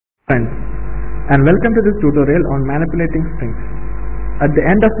Friends, and welcome to this tutorial on manipulating strings. At the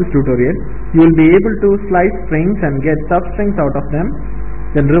end of this tutorial, you will be able to slice strings and get substrings out of them,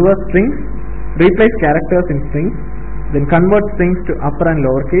 then reverse strings, replace characters in strings, then convert strings to upper and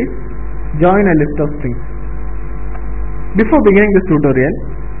lower case, join a list of strings. Before beginning this tutorial,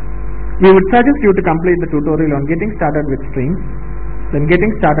 we would suggest you to complete the tutorial on getting started with strings, then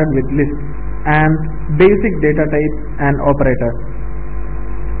getting started with lists and basic data types and operators.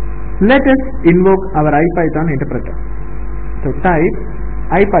 Let us invoke our IPython interpreter. So type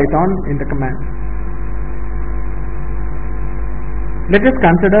IPython in the command. Let us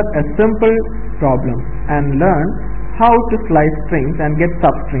consider a simple problem and learn how to slice strings and get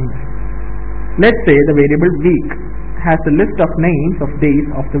substrings. Let's say the variable week has a list of names of days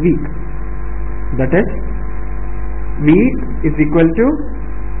of the week. That is, week is equal to,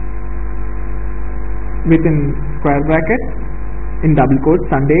 within square brackets, in double quotes,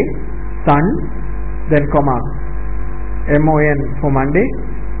 Sunday, sun, then comma, MON for Monday,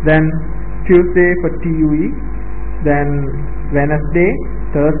 then Tuesday for TUE, then Wednesday,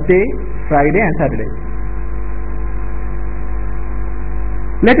 Thursday, Friday and Saturday.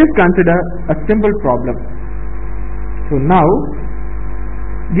 Let us consider a simple problem. So now,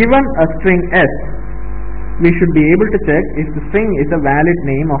 given a string S, we should be able to check if the string is a valid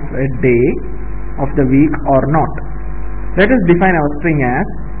name of a day of the week or not. Let us define our string as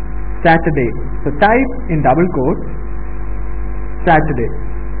Saturday. So type in double quotes Saturday.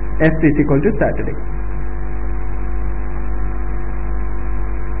 S is equal to Saturday.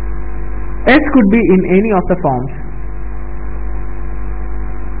 S could be in any of the forms.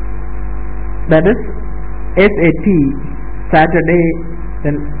 That is SAT, Saturday,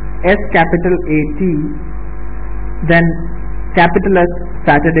 then S capital AT, then capital S,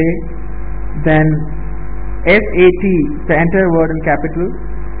 Saturday, then SAT, the entire word in capital,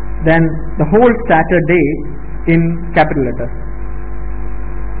 then the whole Saturday in capital letters.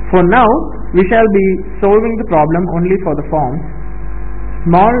 For now, we shall be solving the problem only for the forms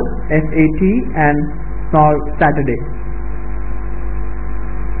small SAT and small Saturday.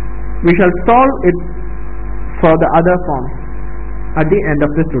 We shall solve it for the other forms at the end of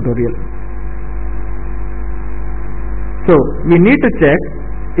this tutorial. So, we need to check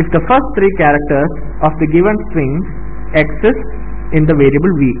if the first three characters of the given string exist in the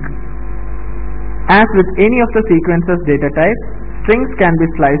variable week. As with any of the sequences data types, strings can be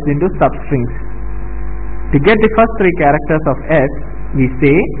sliced into substrings. To get the first three characters of S, we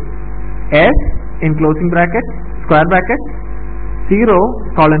say S in closing brackets, square brackets,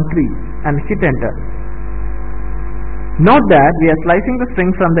 0:3 and hit enter. Note that we are slicing the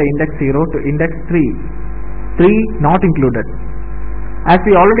string from the index 0 to index 3 not included. As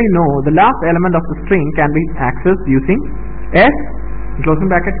we already know, the last element of the string can be accessed using S in closing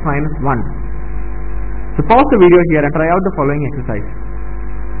brackets -1. So pause the video here and try out the following exercise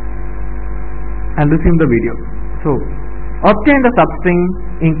and resume the video. So obtain the substring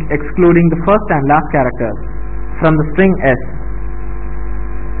excluding the first and last characters from the string S.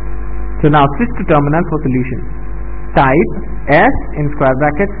 So now switch to terminal for solution. Type S in square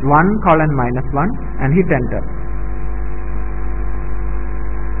brackets 1:-1 and hit enter.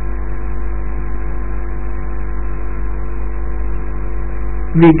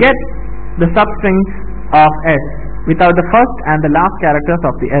 We get the substrings of S without the first and the last characters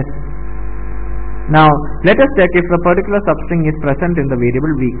of the S. Now let us check if a particular substring is present in the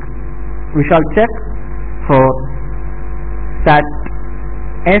variable week. We shall check for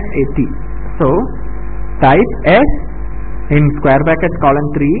SAT. So type S in square brackets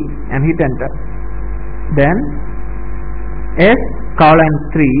 3 and hit enter. Then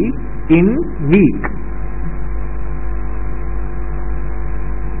S:3 in week.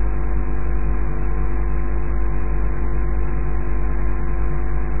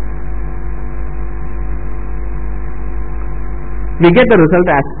 We get the result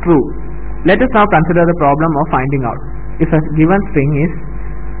as true. Let us now consider the problem of finding out if a given string is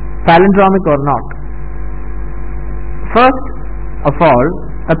palindromic or not. First of all,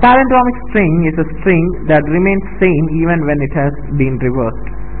 a palindromic string is a string that remains same even when it has been reversed.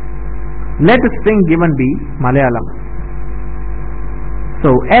 Let the string given be Malayalam. So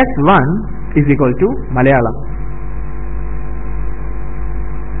S1 is equal to Malayalam.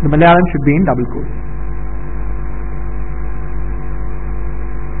 The Malayalam should be in double quotes.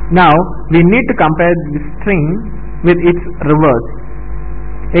 Now we need to compare the string with its reverse.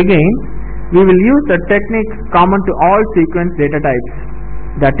 Again, we will use the technique common to all sequence data types.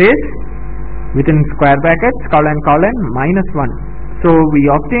 That is, within square brackets ::-1. So we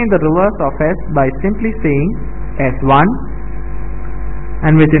obtain the reverse of S by simply saying S1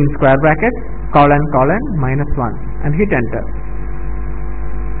 and within square brackets colon minus 1 and hit enter.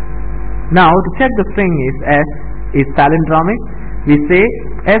 Now to check the string is S is palindromic, we say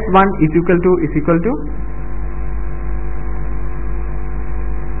S1 is equal to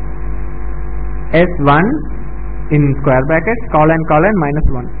S1 in square brackets colon minus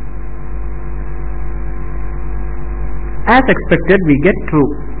 1. As expected, we get true.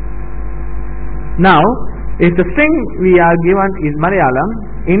 Now if the string we are given is Malayalam,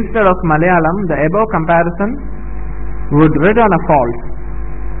 instead of Malayalam the above comparison would return a false.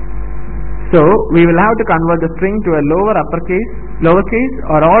 So we will have to convert the string to a lowercase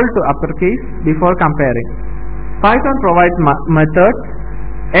or all to uppercase before comparing. Python provides methods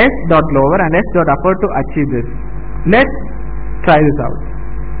s.lower and s.upper to achieve this. Let's try this out.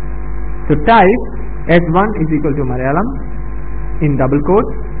 So type S1 is equal to Malayalam in double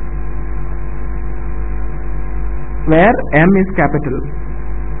quotes where M is capital.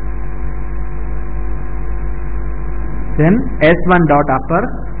 Then S1 dot upper,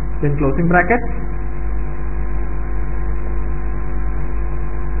 then closing brackets,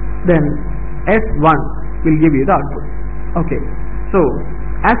 then S1 will give you the output. Okay, so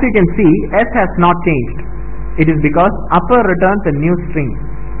as you can see, S has not changed. It is because upper returns a new string.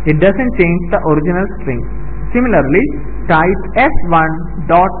 It doesn't change the original string. Similarly, type S1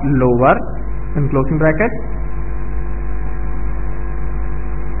 dot lower in closing brackets,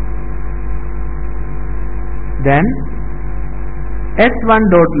 then S1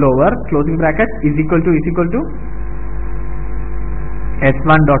 dot lower closing brackets is equal to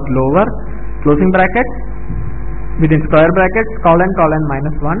S1 dot lower closing brackets within square brackets colon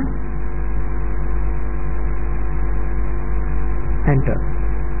minus 1, enter.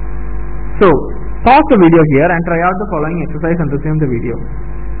 So pause the video here and try out the following exercise and resume the video.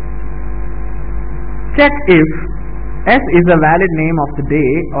 Check if S is a valid name of the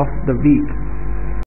day of the week.